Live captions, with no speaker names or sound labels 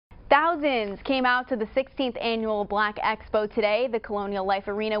Thousands came out to the 16th annual Black Expo today. The Colonial Life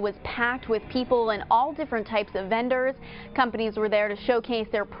Arena was packed with people and all different types of vendors. Companies were there to showcase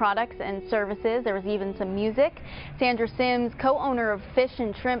their products and services. There was even some music. Sandra Sims, co-owner of Fish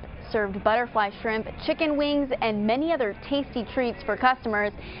and Shrimp, served butterfly shrimp, chicken wings, and many other tasty treats for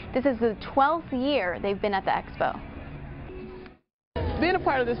customers. This is the 12th year they've been at the expo. Being a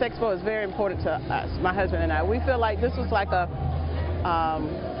part of this expo is very important to us, my husband and I. We feel like this was like a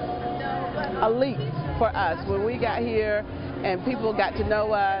leap for us when we got here and people got to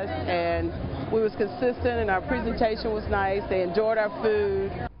know us, and we was consistent and our presentation was nice. They enjoyed our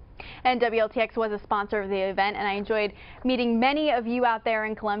food. And WLTX was a sponsor of the event, and I enjoyed meeting many of you out there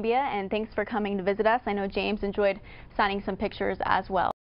in Columbia, and thanks for coming to visit us. I know James enjoyed signing some pictures as well.